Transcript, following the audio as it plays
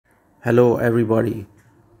Hello, everybody.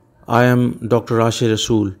 I am Dr. Rashid,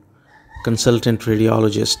 consultant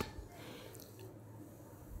radiologist.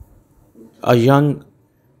 A young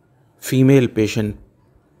female patient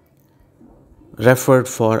referred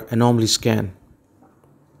for anomaly scan.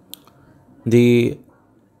 The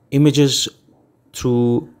images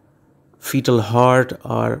through fetal heart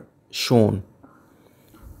are shown.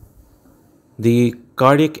 The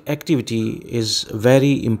cardiac activity is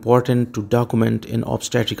very important to document in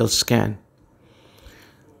obstetrical scan.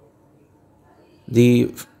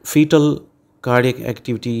 The fetal cardiac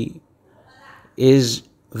activity is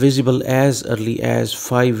visible as early as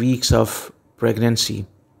 5 weeks of pregnancy,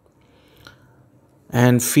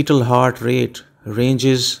 and fetal heart rate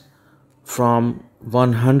ranges from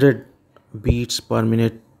 100 beats per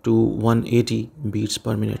minute to 180 beats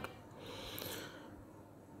per minute.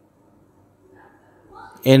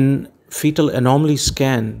 In fetal anomaly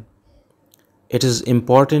scan, it is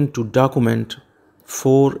important to document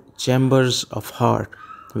 4 chambers of heart,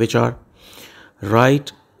 which are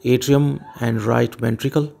right atrium and right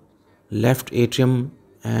ventricle, left atrium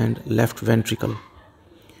and left ventricle.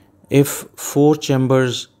 If 4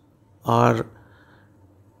 chambers are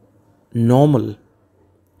normal,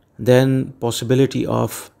 then possibility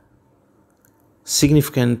of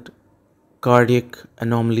significant cardiac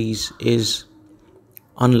anomalies is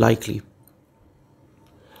unlikely.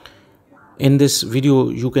 In this video,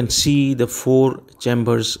 you can see the 4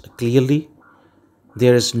 chambers clearly.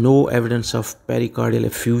 There is no evidence of pericardial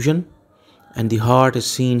effusion, and the heart is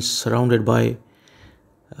seen surrounded by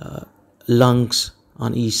lungs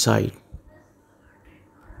on each side.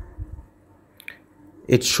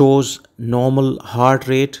 It shows normal heart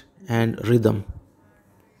rate and rhythm.